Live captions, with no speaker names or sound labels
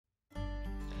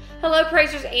Hello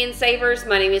praisers and savers,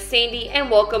 my name is Sandy and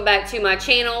welcome back to my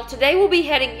channel. Today we'll be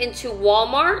heading into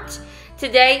Walmart.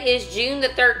 Today is June the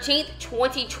 13th,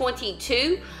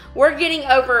 2022. We're getting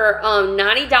over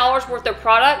 $90 worth of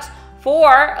products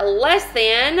for less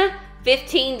than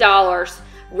 $15.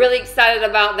 Really excited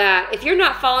about that. If you're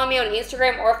not following me on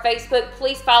Instagram or Facebook,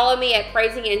 please follow me at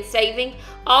Praising and Saving.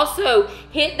 Also,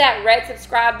 hit that red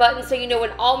subscribe button so you know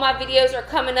when all my videos are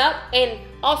coming up, and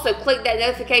also click that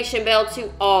notification bell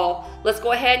to all. Let's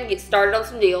go ahead and get started on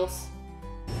some deals.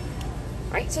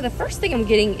 Alright, so the first thing I'm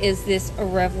getting is this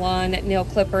Revlon nail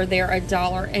clipper. They're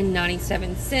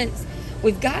 $1.97.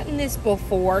 We've gotten this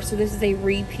before, so this is a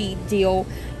repeat deal.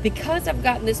 Because I've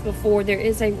gotten this before, there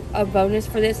is a bonus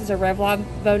for this. It's a Revlon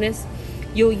bonus.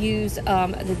 You'll use the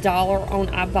 $1 on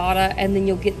IBOTTA, and then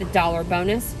you'll get the $1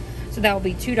 bonus. So that will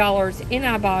be $2 in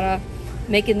IBOTTA,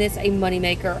 making this a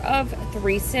moneymaker of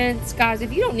 3 cents. Guys,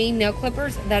 if you don't need nail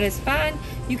clippers, that is fine.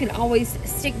 You can always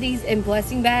stick these in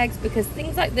blessing bags, because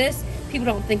things like this, people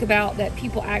don't think about that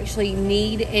people actually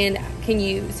need and can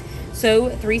use. So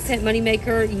 3 cent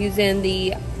moneymaker using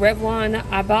the Revlon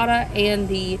IBOTTA and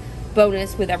the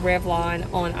bonus with a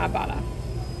Revlon on IBOTTA.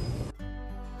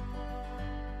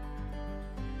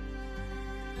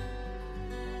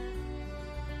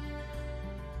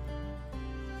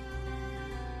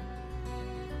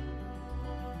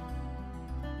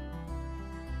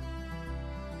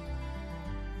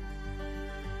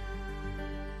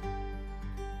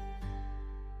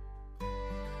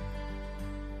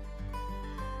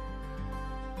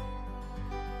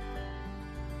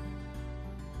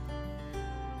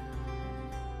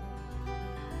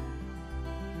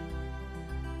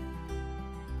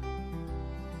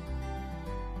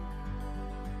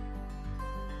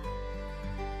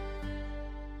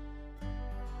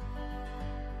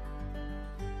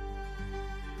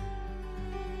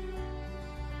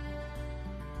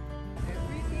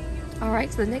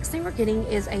 Alright, so the next thing we're getting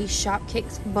is a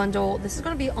Shopkicks bundle. This is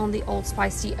going to be on the Old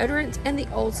Spice deodorant and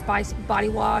the Old Spice body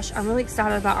wash. I'm really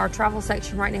excited about our travel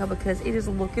section right now because it is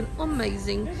looking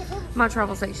amazing. My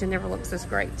travel section never looks this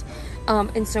great.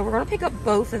 And so we're going to pick up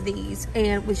both of these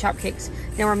and with Shopkicks.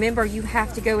 Now remember, you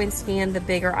have to go and scan the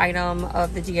bigger item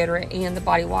of the deodorant and the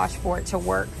body wash for it to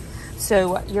work.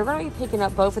 So you're going to be picking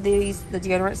up both of these. The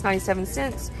deodorant's 97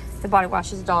 cents. The body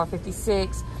wash is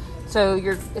 $1.56. So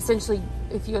you're essentially,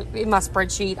 if you, in my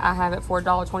spreadsheet, I have it for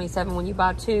 $1.27. When you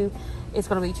buy two, it's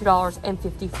going to be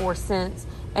 $2.54.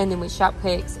 And then with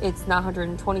Shopkicks, it's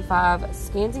 925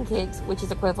 scans and kicks, which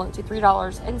is equivalent to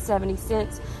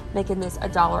 $3.70, making this a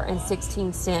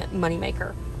 $1.16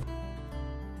 moneymaker.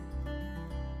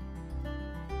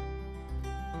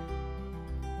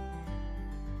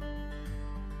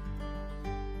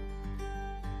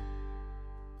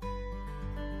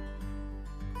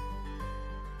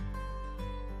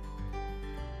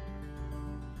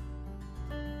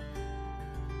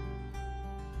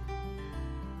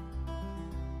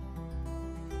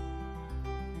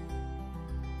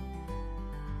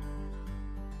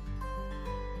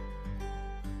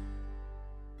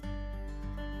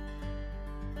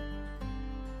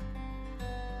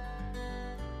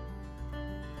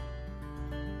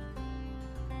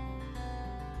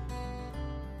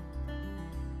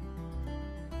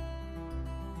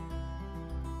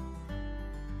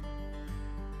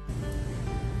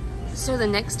 So the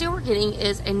next deal we're getting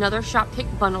is another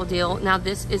Shopkick bundle deal. Now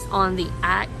this is on the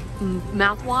Act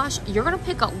mouthwash. You're going to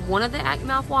pick up one of the Act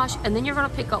mouthwash, and then you're going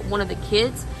to pick up one of the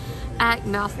kids Act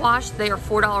mouthwash. They are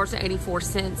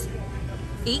 $4.84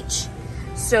 each.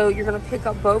 So you're going to pick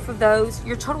up both of those.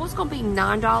 Your total is going to be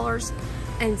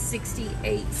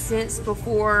 $9.68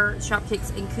 before Shopkicks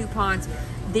and coupons.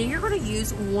 Then you're going to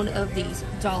use one of these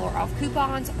 $1 off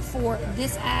coupons for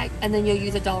this Act, and then you'll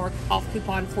use a $1 off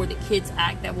coupon for the kids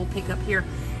Act that we'll pick up here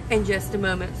in just a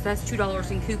moment. So that's $2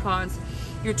 in coupons.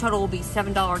 Your total will be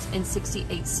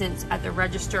 $7.68 at the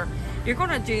register. You're going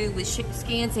to do with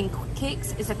scans and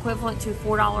kicks is equivalent to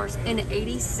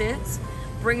 $4.80,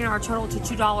 bringing our total to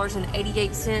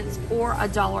 $2.88 or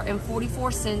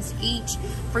 $1.44 each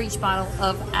for each bottle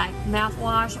of Act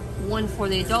mouthwash. One for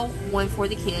the adult, one for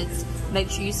the kids. Make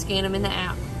sure you scan them in the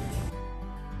app.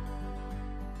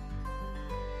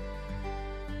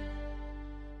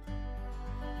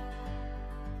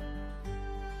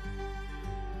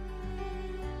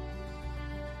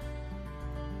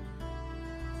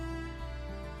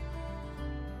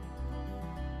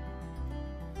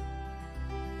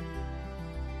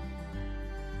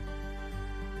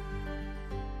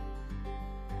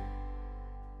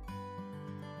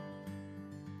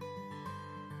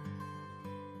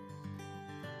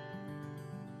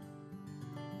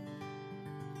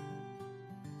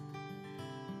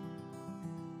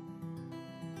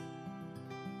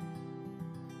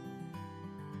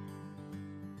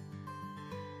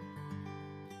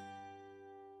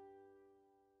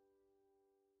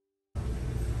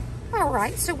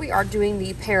 Alright, so we are doing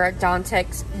the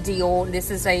Parodontax deal.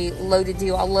 This is a loaded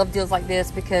deal. I love deals like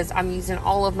this because I'm using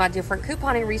all of my different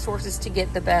couponing resources to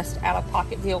get the best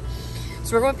out-of-pocket deal.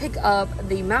 So we're going to pick up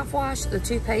the mouthwash, the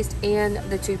toothpaste, and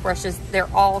the toothbrushes. They're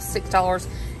all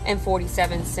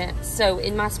 $6.47. So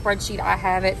in my spreadsheet, I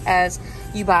have it as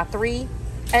you buy 3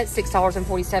 at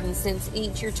 $6.47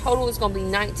 each. Your total is going to be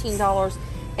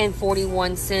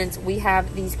 $19.41. We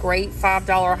have these great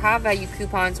 $5 high value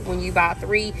coupons when you buy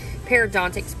 3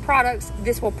 Parodontax products.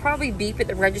 This will probably beep at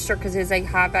the register because it is a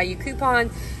high value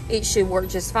coupon. It should work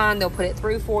just fine. They'll put it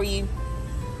through for you.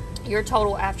 Your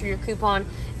total after your coupon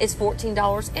is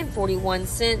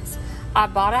 $14.41.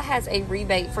 IBOTTA has a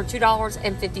rebate for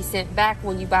 $2.50 back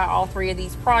when you buy all 3 of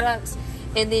these products.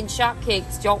 And then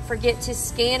Shopkicks, don't forget to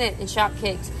scan it in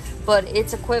Shopkicks, but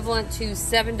it's equivalent to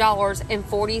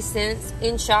 $7.40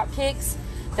 in Shopkicks.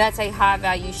 That's a high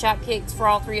value Shopkicks for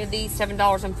all 3 of these,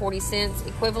 $7.40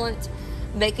 equivalent,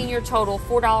 making your total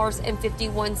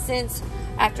 $4.51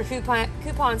 after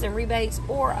coupons and rebates,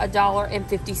 or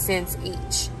 $1.50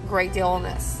 each. Great deal on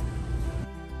this.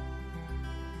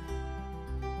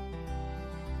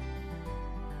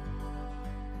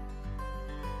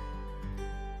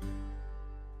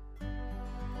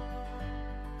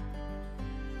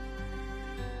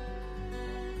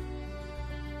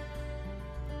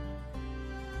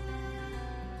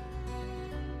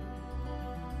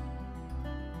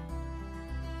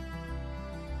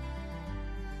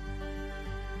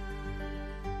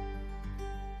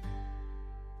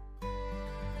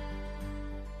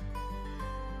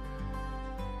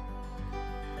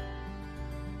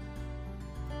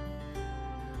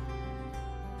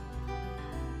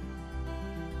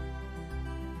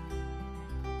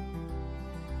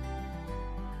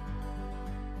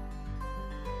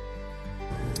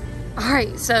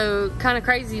 Alright, so kind of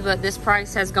crazy, but this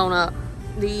price has gone up.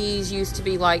 These used to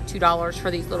be like $2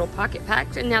 for these little pocket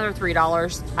packs, and now they're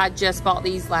 $3. I just bought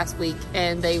these last week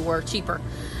and they were cheaper.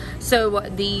 So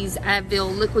these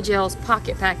Advil Liquid Gels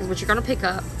pocket pack is what you're going to pick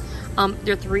up.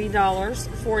 They're $3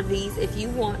 for these if you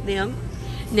want them.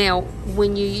 Now,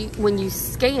 when you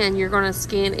scan, you're going to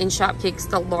scan in Shopkicks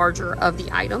the larger of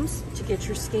the items to get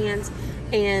your scans.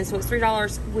 And so it's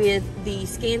 $3 with the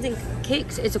scans and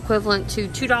kicks. It's equivalent to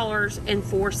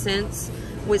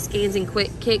 $2.04 with scans and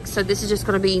quick kicks. So this is just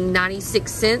going to be 96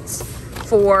 cents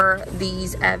for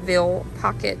these Advil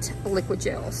Pocket Liquid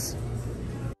Gels.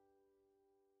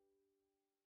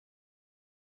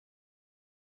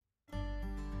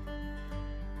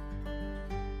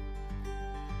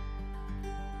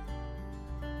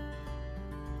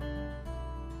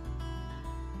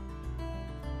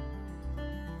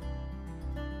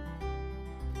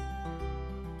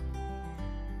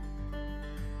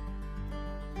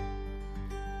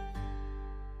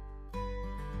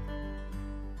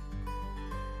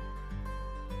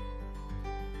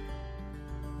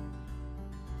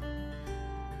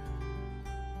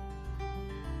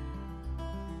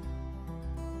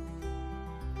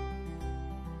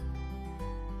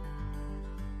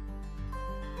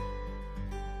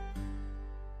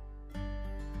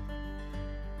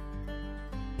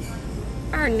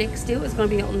 Our next deal is going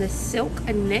to be on the Silk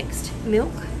Next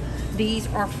milk. These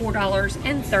are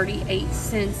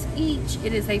 $4.38 each.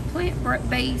 It is a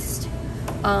plant-based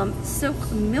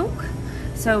silk milk.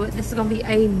 So this is going to be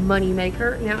a money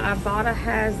maker. Now IBOTTA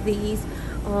has these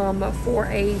for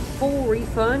a full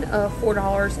refund of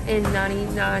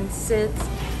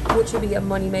 $4.99, which will be a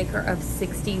money maker of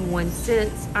 61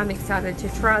 cents. I'm excited to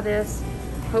try this.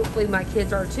 Hopefully my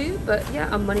kids are too, but yeah,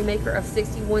 a money maker of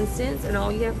 61 cents, and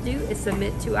all you have to do is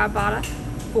submit to IBOTTA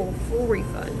for full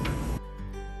refund.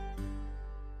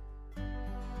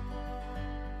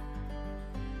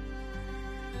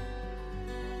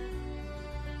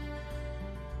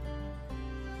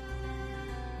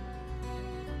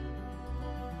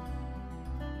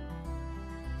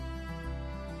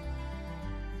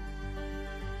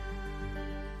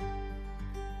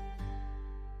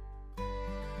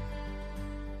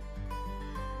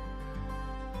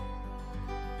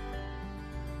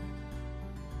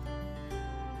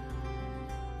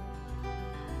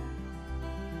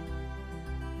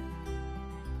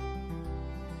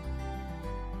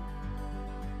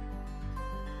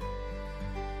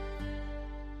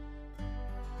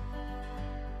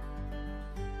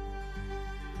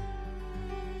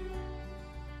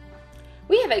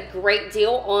 We have a great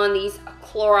deal on these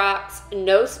Clorox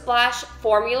No Splash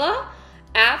formula.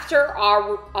 After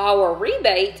our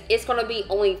rebate, it's going to be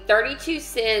only 32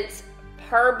 cents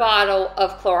per bottle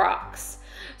of Clorox.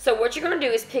 So what you're going to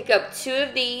do is pick up 2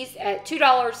 of these at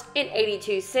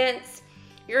 $2.82.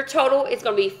 Your total is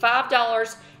going to be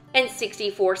 $5.82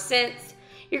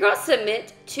 You're going to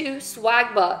submit to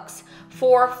Swagbucks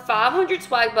for 500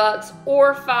 Swagbucks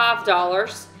or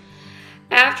 $5.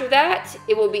 After that,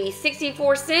 it will be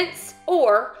 64 cents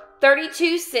or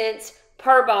 32 cents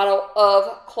per bottle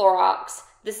of Clorox.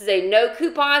 This is a no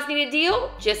coupons needed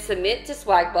deal. Just submit to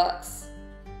Swagbucks.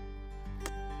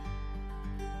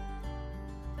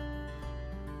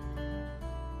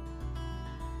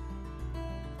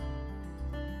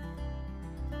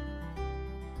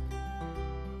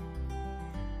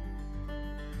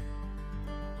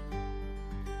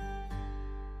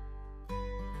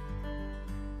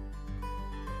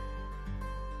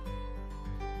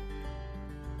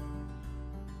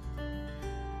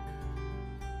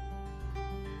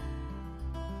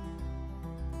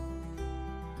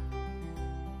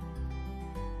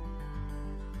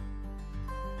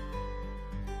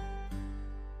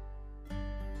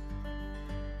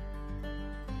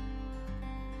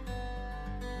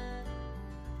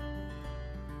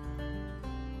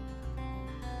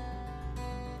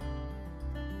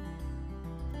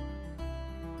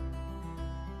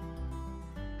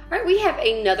 All right, we have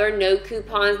another no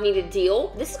coupons needed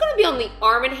deal. This is going to be on the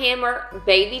Arm & Hammer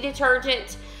baby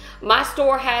detergent. My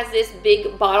store has this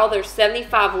big bottle. There's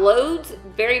 75 loads,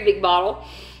 very big bottle.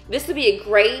 This would be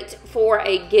great for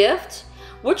a gift.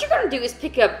 What you're going to do is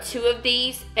pick up 2 of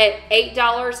these at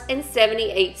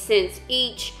 $8.78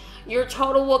 each. Your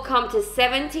total will come to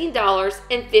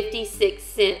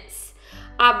 $17.56.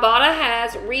 IBOTTA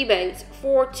has rebates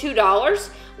for $2,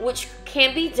 which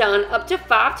can be done up to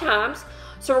 5 times.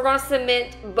 So we're going to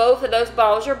submit both of those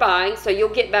bottles you're buying. So you'll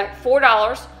get back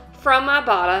 $4 from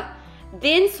IBOTTA.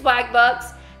 Then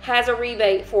Swagbucks has a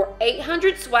rebate for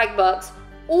 800 Swagbucks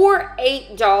or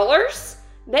 $8,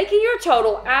 making your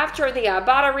total after the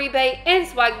IBOTTA rebate and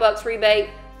Swagbucks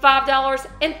rebate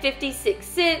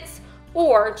 $5.56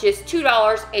 or just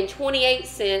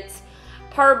 $2.28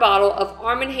 per bottle of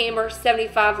Arm & Hammer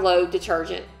 75 load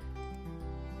detergent.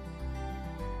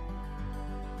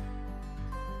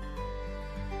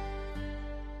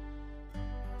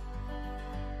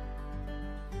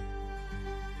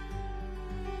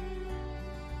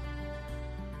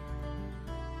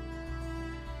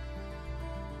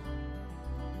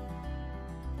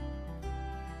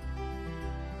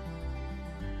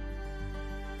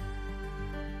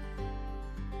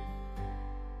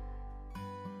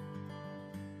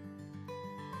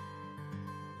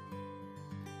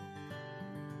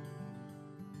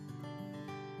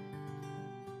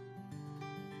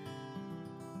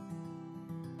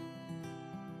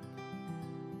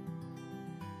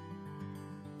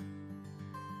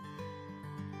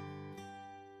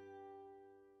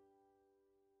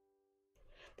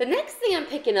 The next thing I'm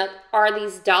picking up are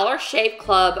these Dollar Shave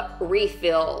Club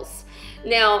refills.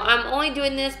 Now, I'm only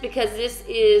doing this because this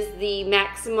is the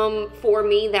maximum for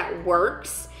me that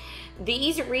works.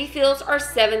 These refills are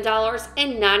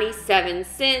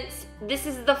 $7.97. This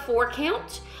is the 4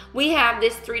 count. We have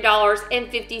this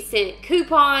 $3.50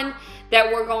 coupon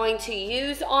that we're going to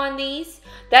use on these.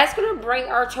 That's going to bring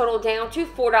our total down to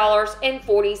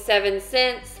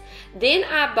 $4.47. Then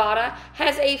IBOTTA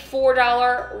has a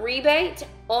 $4 rebate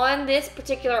on this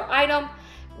particular item,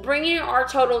 bringing our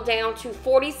total down to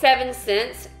 47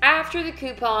 cents after the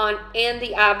coupon and the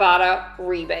IBOTTA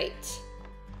rebate.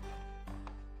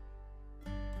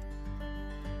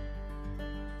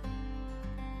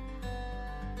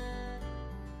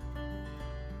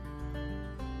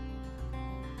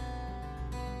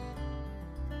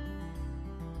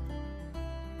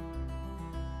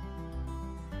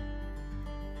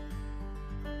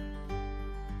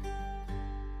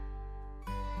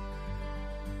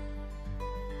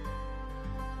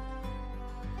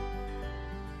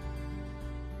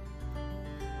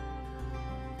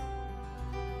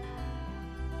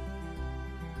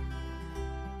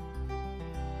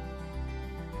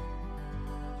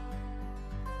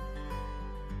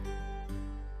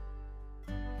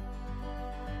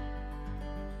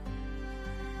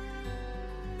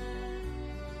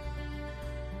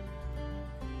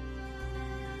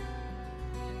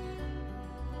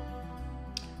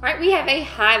 All right, we have a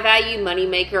high value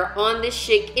moneymaker on this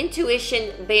Chic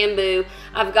Intuition Bamboo.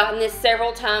 I've gotten this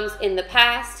several times in the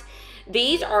past.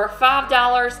 These are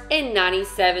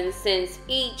 $5.97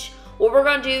 each. What we're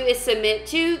going to do is submit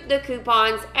to the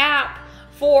Coupons app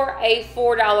for a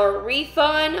 $4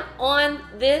 refund on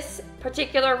this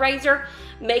particular razor,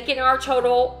 making our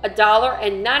total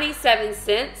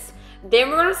 $1.97. Then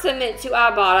we're going to submit to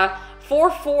IBOTTA for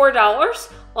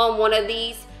 $4 on one of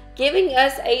these, giving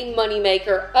us a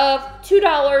moneymaker of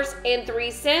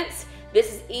 $2.03.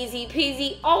 This is easy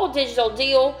peasy, all digital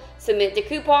deal. Submit to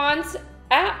Coupons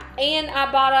app and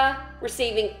IBOTTA,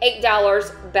 receiving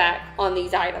 $8 back on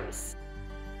these items.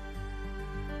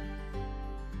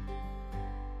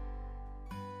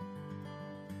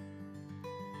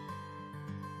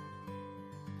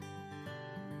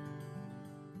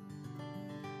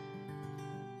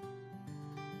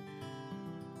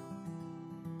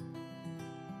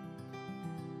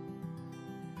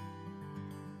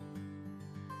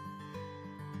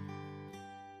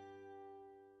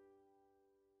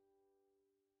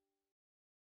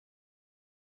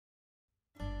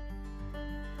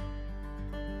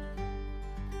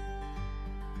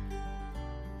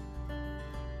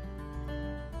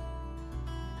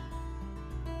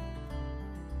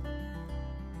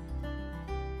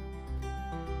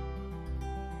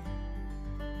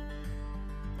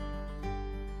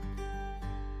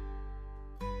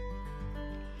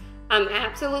 I'm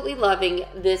absolutely loving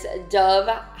this Dove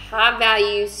High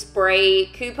Value Spray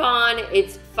coupon.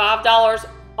 It's $5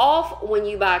 off when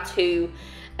you buy 2.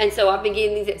 And so I've been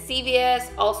getting these at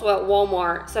CVS, also at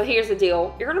Walmart. So here's the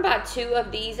deal. You're gonna buy 2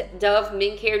 of these Dove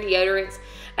Men Care deodorants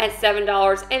at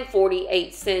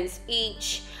 $7.48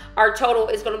 each. Our total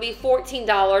is gonna be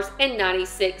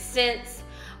 $14.96.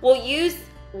 We'll use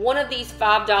one of these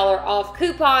 $5 off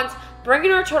coupons,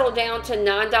 bringing our total down to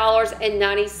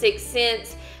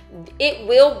 $9.96. It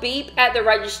will beep at the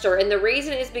register, and the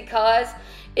reason is because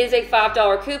it is a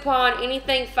 $5 coupon.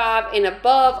 Anything 5 and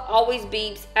above always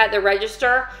beeps at the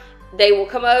register. They will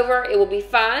come over, it will be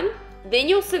fine. Then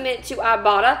you'll submit to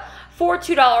IBOTTA for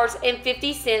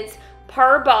 $2.50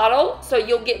 per bottle, so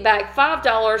you'll get back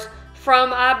 $5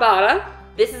 from IBOTTA.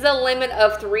 This is a limit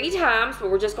of 3 times,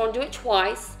 but we're just going to do it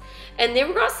twice. And then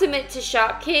we're going to submit to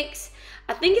Shopkicks.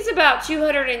 I think it's about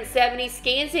 270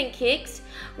 scans and kicks,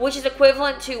 which is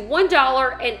equivalent to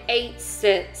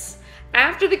 $1.08.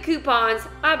 After the coupons,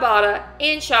 IBOTTA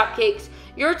and Shopkicks,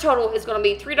 your total is going to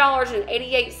be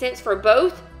 $3.88 for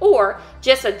both, or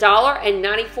just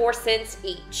 $1.94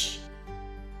 each.